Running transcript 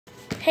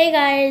Hey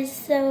guys,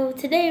 so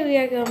today we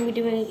are going to be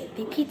doing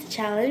the pizza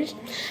challenge,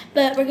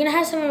 but we're going to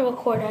have someone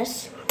record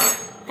us.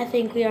 I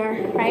think we are,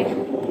 right?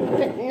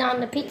 Putting on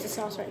the pizza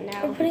sauce right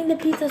now. We're putting the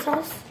pizza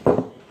sauce.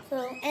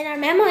 And our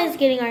mama is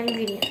getting our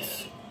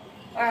ingredients.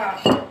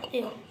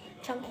 Ew,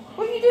 chunk.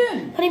 What are you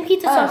doing? Putting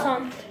pizza sauce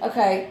on.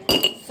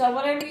 Okay, so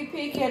whatever you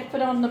pick, you have to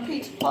put on the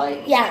pizza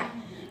plate? Yeah.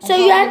 So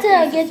you have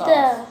to get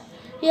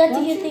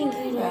the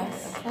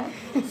ingredients. Okay.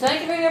 So you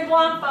can bring your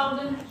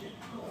blindfolded.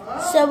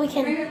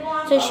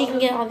 So she can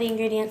get all the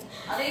ingredients.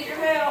 I need your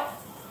help.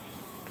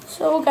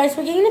 So guys,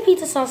 we're getting the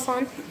pizza sauce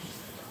on.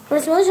 But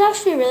it smells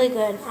actually really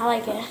good. I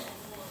like it.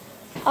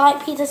 I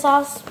like pizza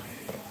sauce.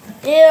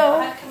 Ew.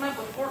 I had to come up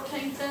with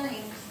 14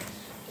 things.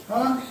 Huh?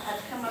 I had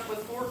to come up with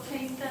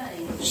 14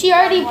 things. She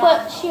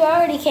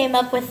already came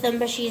up with them,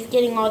 but she's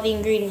getting all the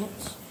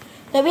ingredients.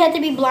 But we have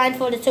to be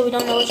blindfolded so we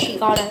don't know what she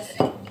got us.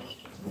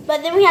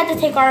 But then we have to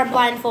take our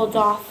blindfolds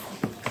off.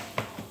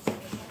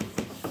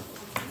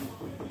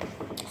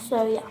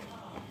 So yeah.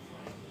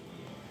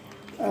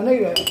 I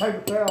need a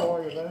paper towel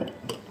while you're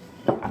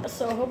there.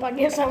 So I hope I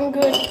get something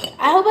good.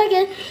 I hope I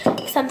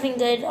get something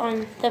good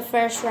on the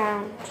first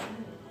round.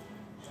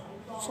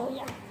 So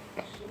yeah.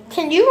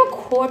 Can you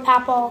record,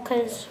 Papa?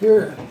 Cause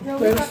Here.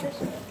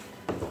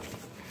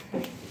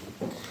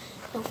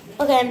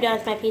 okay, I'm done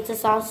with my pizza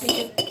sauce.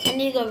 I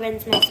need to go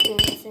rinse my spoon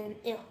soon.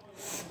 Ew.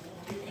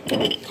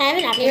 Can I have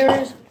a napkin?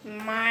 Here's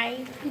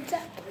my pizza.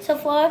 So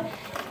far,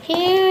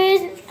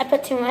 I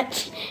put too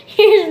much.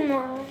 Here's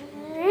mine.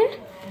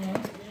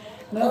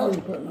 Now what are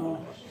you putting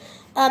on?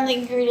 The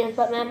ingredients,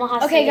 but Mama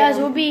has Okay, to guys, get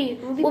we'll them. be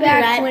We'll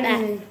back, be right when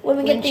back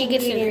we get the she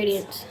gets the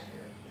ingredients.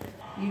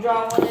 You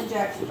draw one and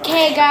Jackson draws.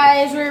 Okay,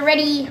 guys, we're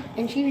ready,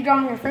 and she's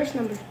drawing her first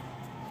number.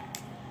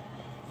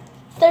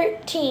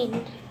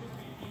 13.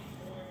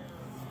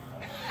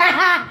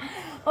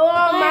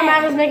 Oh, my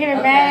mom was making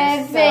a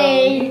bad so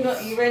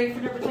face. you ready for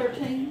number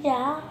 13?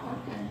 Yeah.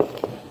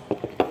 Okay.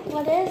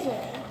 What is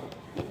it?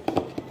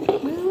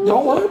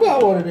 Don't worry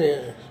about what it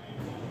is.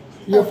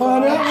 You'll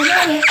find out in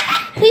a minute.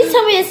 Please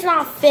tell me it's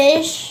not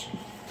fish.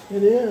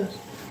 It is.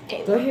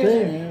 Okay, 13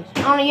 is.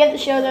 I don't know, you have to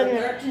show them.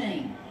 Number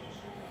 13.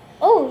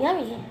 Oh,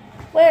 yummy.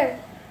 Where?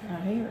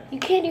 Right here. You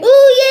can't do.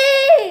 Ooh,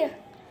 yay!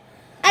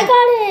 I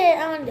got it.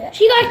 I want it.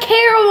 She got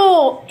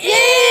caramel.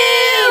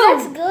 Ew!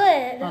 That's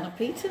good. On a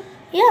pizza?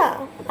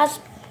 Yeah. Let's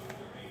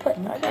put it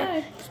on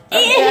Okay.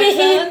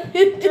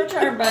 Jackson, your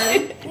turn,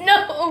 buddy.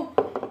 No.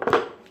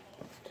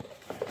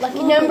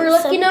 Lucky number,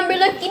 lucky number,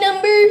 lucky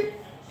number.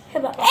 How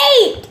about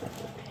 8.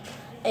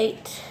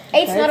 8?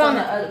 Eight's not on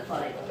the it. other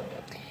plate.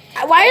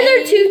 Why are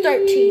there two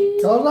 13s?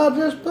 Because I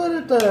just put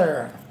it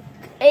there.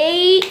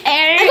 8.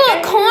 I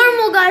got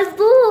caramel, guys.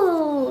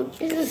 Look.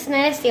 This is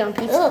nasty on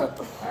pizza.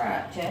 Ugh. All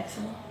right,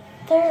 Jackson.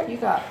 There. You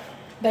got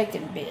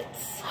bacon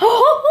bits.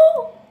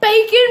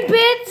 Bacon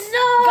bits?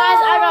 No. Guys,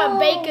 I got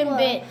bacon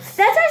bits.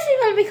 That's actually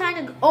going to be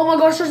kind of. Oh my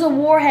gosh, there's a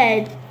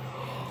warhead.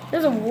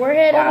 There's a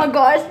warhead. Oh my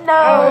gosh, no.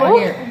 Oh, right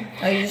here.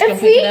 Oh, you're just If gonna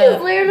we pick it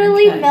up.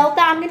 literally Okay. melt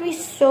that, I'm going to be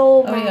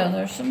so Oh mad. yeah,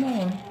 there's some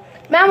more.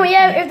 Mama,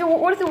 yeah,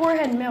 what if the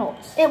warhead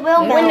melts? It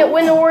will When melt.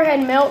 When the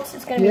warhead melts,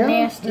 it's gonna Yeah, be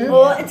nasty. yeah.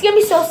 Oh, it's going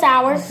to be so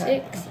sour.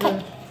 Okay.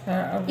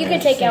 You can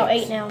take out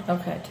 8 now.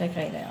 Okay, take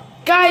 8 out.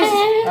 Guys,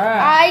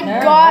 I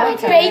no, got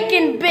okay.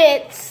 bacon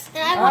bits.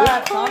 And I All want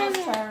right, caramel.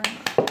 Thomas' turn.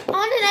 I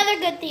want another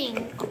good thing.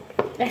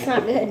 That's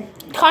not good.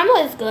 Caramel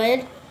is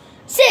good.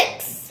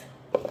 6.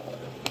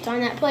 It's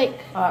on that plate.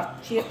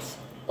 Chips.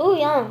 Ooh,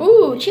 yum.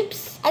 Ooh,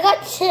 chips. I got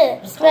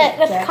chips, Okay, but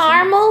with Jackson.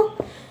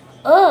 caramel,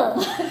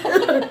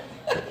 ugh.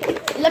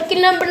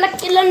 Lucky number,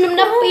 lucky number,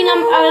 lucky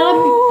number.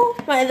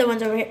 My other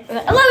one's over here.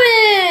 11.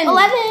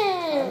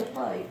 11.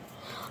 Plate.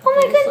 Oh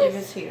my This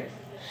goodness. is here.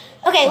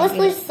 Okay, let's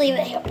just leave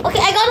it here. Okay,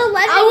 I got 11.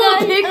 I want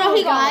guys. pickles,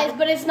 he got guys, it.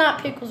 but it's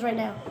not pickles right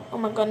now. Oh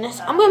my goodness.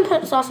 I'm going to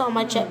put sauce on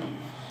my chip.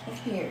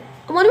 Here.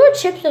 I wonder what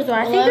chips those are.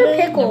 I think they're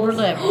 11. pickles.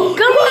 Number 11.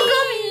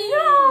 Gummies!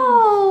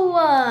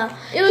 No!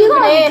 It was You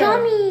got banana.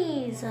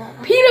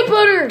 gummies. Peanut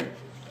butter.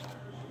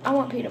 I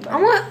want peanut butter.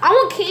 I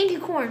want candy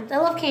corns. I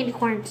love candy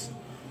corns.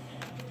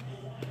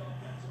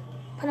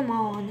 Put them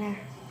all on there.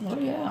 Oh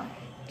yeah.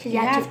 Because you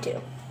have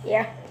to.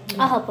 Yeah.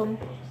 I'll help them.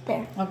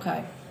 There.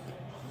 Okay.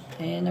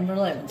 And number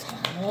 11's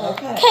coming.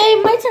 Okay. Okay,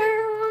 my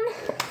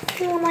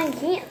turn. Oh my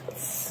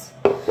hands.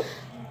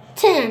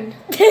 10.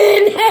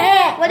 10.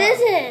 What is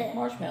it?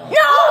 Marshmallow.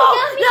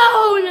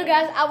 No,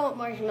 guys, I want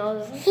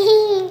marshmallows. Mine's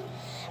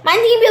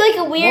gonna be like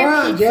a weird All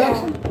right, pizza.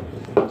 Jackson.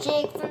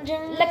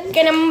 Jackson.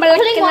 Lucky number, lucky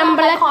Putting one on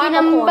number, my lucky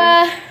caramel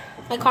number.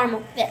 My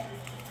caramel. There.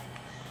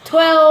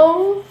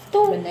 12.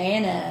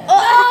 Banana. Oh!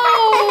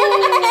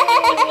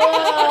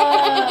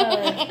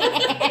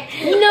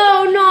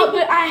 No,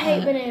 but I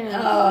hate bananas.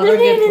 Oh, they're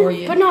good for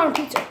you. But not on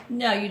pizza.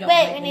 No, you don't.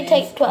 Wait, like we need to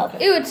bananas. take 12.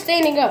 Okay. Ew, it's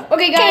standing up.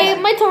 Okay, guys.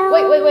 Okay, my turn.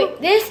 Wait.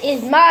 This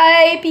is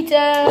my pizza.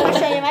 I'll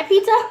show you my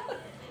pizza.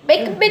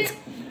 Bacon bits.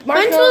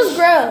 Mine smells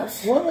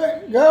gross. What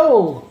minute?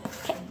 Go.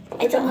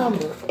 It's Pick a a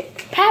number.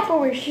 Papa,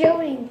 we're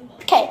showing.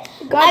 Okay.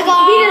 God, I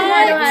got he does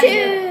not know how to do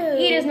it. 2.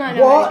 He does not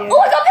know how to do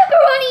Oh, it. I got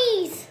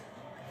pepperonis.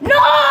 No!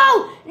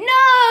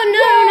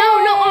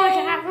 Oh, I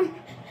can have them.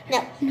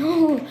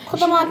 No. Put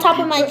them on top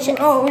of my chips.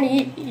 Oh,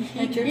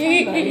 It's your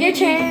turn, buddy. your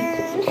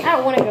turn. I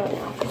don't want to go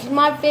now. This is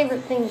my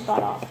favorite thing to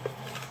start off.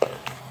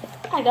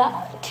 I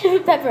got 2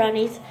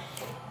 pepperonis.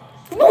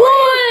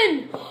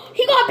 1!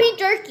 He got beef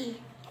jerky.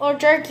 Or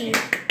jerky.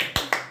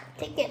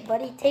 Take it,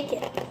 buddy. Take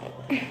it.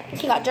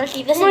 He got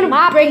jerky. This I'm is gonna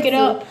my break it pizza.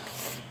 up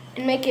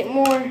and make it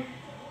more.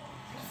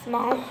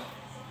 Small.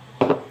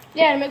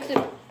 Yeah, it makes it.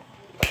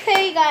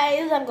 Hey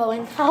guys, I'm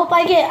going.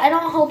 I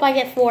don't hope I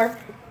get 4.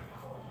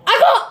 I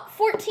got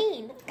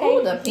 14. Okay.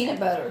 Oh, the peanut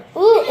butter.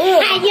 Ooh.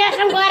 Yes,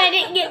 I'm glad I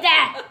didn't get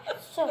that.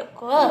 So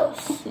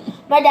gross.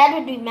 My dad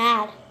would be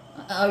mad.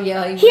 Oh,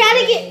 yeah. He had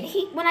to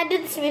get, when I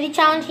did the smoothie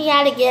challenge, he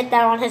had to get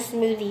that on his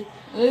smoothie.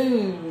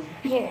 Ooh.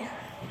 Here.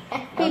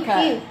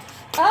 Okay.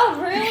 Oh,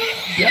 really?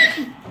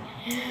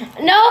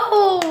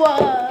 No!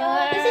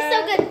 This is so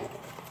good.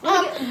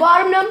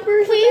 Bottom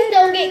numbers. Please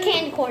don't get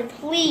candy corn.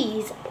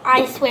 Please.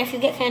 I swear if you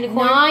get candy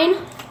corn. 9.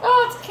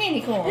 Oh, it's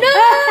candy corn.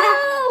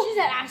 No! She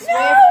said, I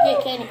swear if you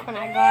get candy corn,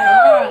 I got it.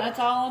 All right, that's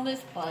all on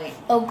this plate.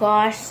 Oh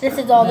gosh, this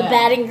is all the Yeah.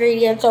 bad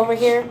ingredients over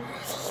here.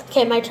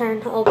 Okay, my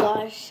turn. Oh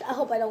gosh, I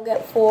hope I don't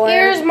get 4.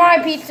 Here's my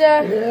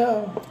pizza.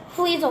 Yeah.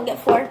 Please don't get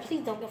 4.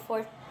 Please don't get 4.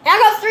 And I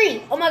got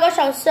 3. Oh my gosh,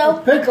 I was so.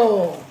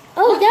 Pickle.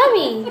 Oh,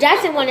 yummy.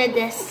 Jackson wanted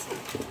this.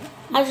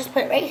 I'll just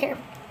put it right here.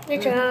 Your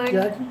turn.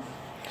 Jackson.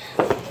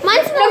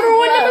 Mine's Number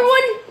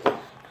 1.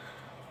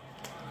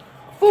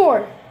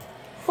 4.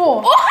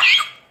 Oh!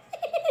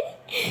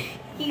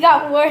 You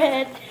got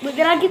warhead. But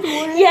did I get the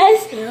warhead?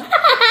 Yes. Yeah.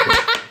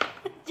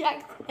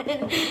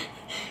 Jackson.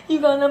 You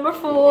got number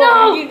 4.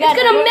 No, you it's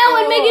gonna number melt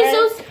and 4. make it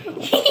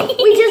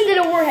so. We just did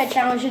a warhead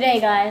challenge today,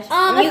 guys.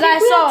 I you think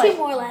guys we saw have it. 2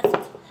 more left.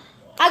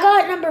 I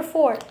got number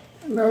 4.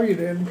 No, you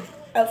didn't.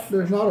 Oh.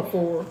 There's not a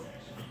 4.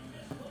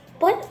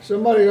 What?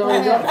 Somebody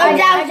already got Oh, 4.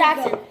 that was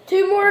Jackson.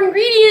 2 more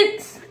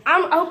ingredients.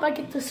 I hope I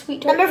get the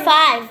sweet turkey. Number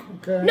 5.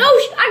 Okay. No,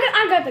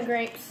 I got the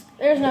grapes.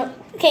 There's no.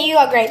 Okay, you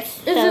got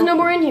grapes. There's no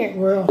more in here.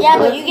 Well, Yeah,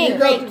 but you get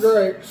got the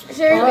grapes.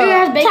 So it All right.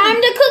 has bacon. Time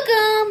to cook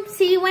them.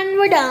 See when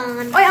we're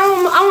done. Wait,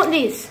 I want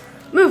these.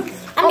 Move.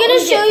 I'm gonna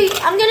show you.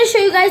 I'm gonna show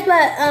you guys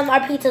what our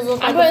pizzas look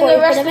like I'm putting before the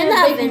we rest put of them the in the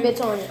bacon oven.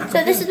 bits on it.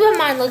 So this is what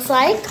mine looks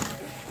like.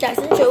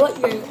 Jackson, show what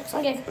yours looks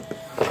like. Okay.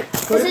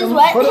 This is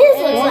what his looks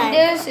And like.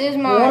 this is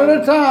One my at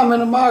a time in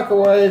the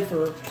microwave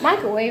for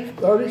microwave.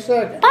 30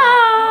 seconds.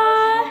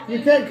 Ah! You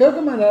can't cook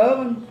them in the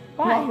oven.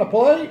 Why? Not on a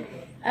plate.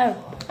 Oh.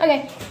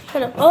 Okay.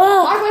 Put 'em-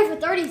 Oh, Microwave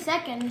for 30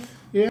 seconds.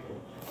 Yeah.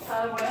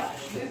 Oh, well,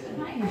 stupid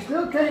man. You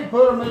still can't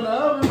put them in the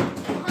oven.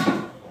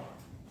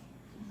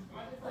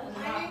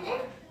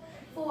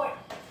 4.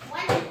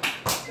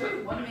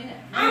 1 minute.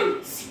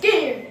 I'm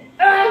scared.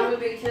 That would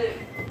be 2.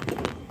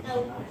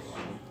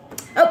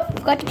 Oh,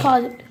 forgot to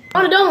pause it.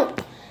 Oh, don't.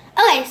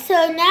 Okay,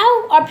 so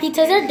now our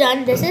pizzas are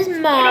done. This is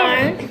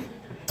mine.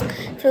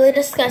 It's really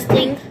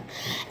disgusting.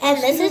 And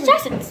this is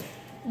Jackson's.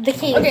 The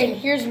king. Okay,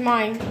 here's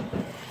mine.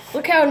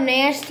 Look how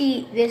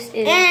nasty this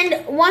is.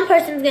 And one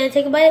person's gonna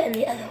take a bite, and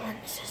the other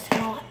one's just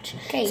gonna watch.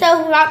 Okay.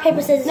 So rock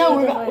paper scissors. no,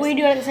 you go first. we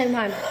do it at the same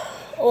time.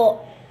 Oh,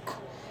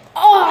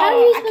 Oh, how are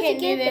you I supposed can't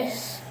to get do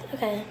this?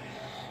 Okay,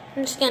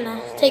 I'm just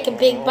gonna take a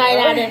big bite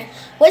out of.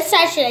 Which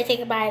side should I take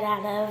a bite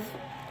out of?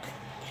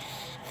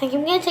 I think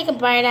I'm gonna take a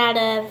bite out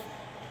of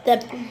the.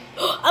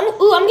 I'm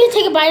gonna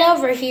take a bite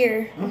over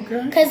here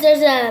Okay. because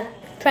there's a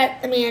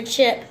a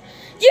chip.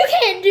 You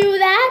can't do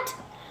that.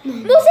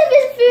 Most of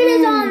his food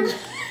is on.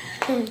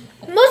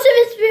 Most of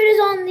his food is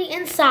on the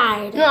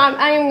inside. No,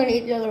 I am gonna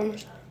eat the other one.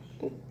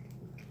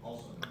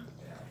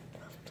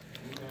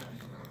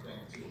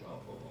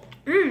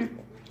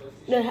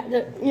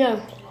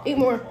 No, eat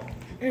more.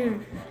 Okay.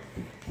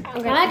 I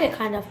Okay. like it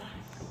kind of.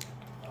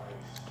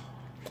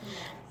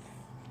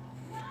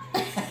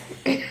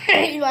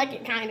 You like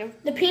it, kind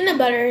of. The peanut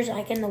butter is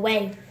like in the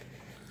way.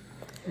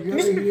 You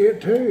gotta eat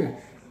it too.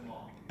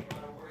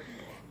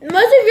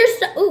 Most of your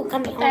stuff. Ooh,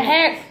 come The on.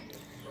 heck?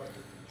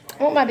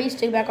 I want my beef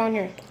steak back on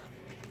here.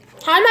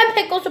 How am my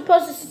pickle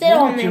supposed to sit Why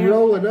on don't you there?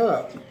 roll it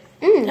up?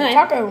 Okay.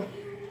 Taco.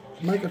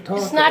 Make a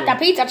taco. It's not the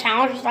pizza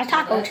challenge, it's the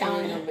taco That's really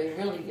challenge. going to be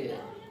really good.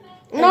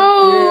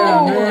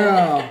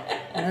 No!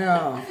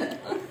 Yeah.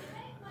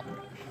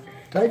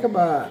 Take a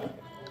bite.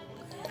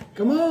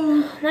 Come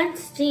on. Mine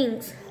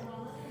stinks.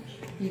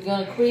 You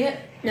going to quit?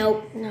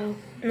 Nope. No.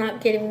 I'm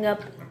not giving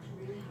up.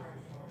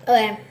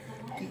 Okay.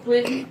 You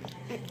quit?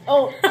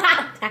 Oh,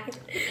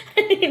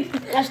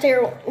 that's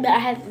terrible. But I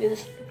had to do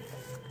this.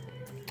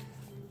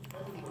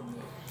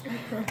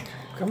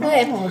 Come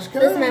Okay. on. Let's go.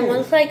 This is my one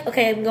looks like.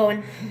 Okay, I'm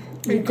going.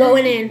 I'm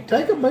going in.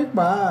 Take a big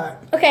bite.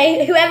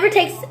 Okay, whoever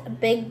takes a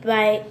big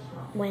bite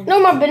wins. No,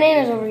 my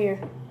banana's over here.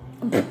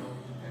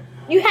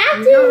 You have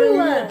You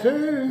gotta eat to. it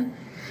too.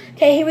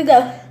 Okay, here we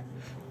go.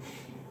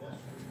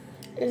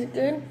 Is it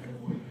good?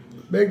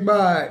 Big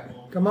bite.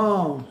 Come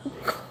on.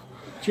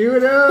 Chew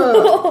it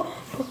up.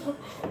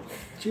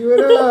 Chew it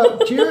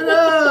up. Chew it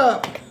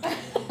up.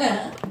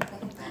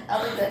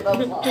 I'll leave that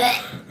bubble off. Sure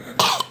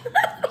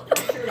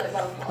that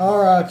bubble off.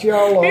 All right,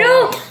 y'all.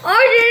 No,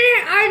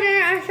 I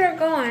didn't. I started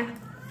going.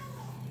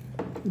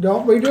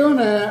 Don't be doing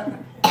that.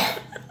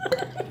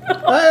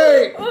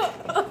 Hey.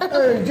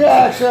 Hey,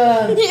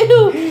 Jackson.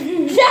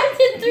 Ew.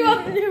 Jackson threw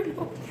up a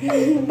noodle.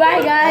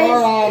 Bye, guys.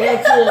 All right,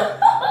 that's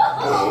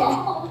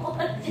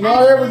it.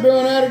 Not ever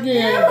doing that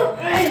again.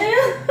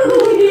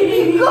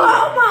 Go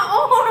out my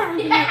arm.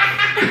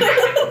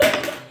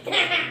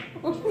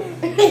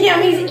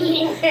 He's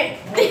eating it.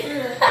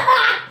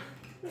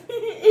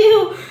 Ew.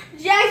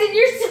 Jackson,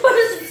 you're so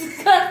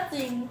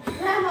disgusting.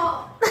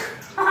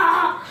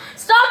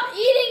 Stop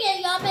eating it,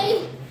 Yummy.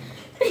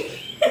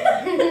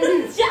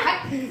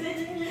 Jackson.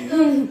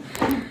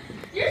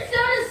 You're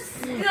so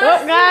disgusting. Well,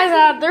 guys,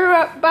 I threw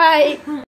up. Bye.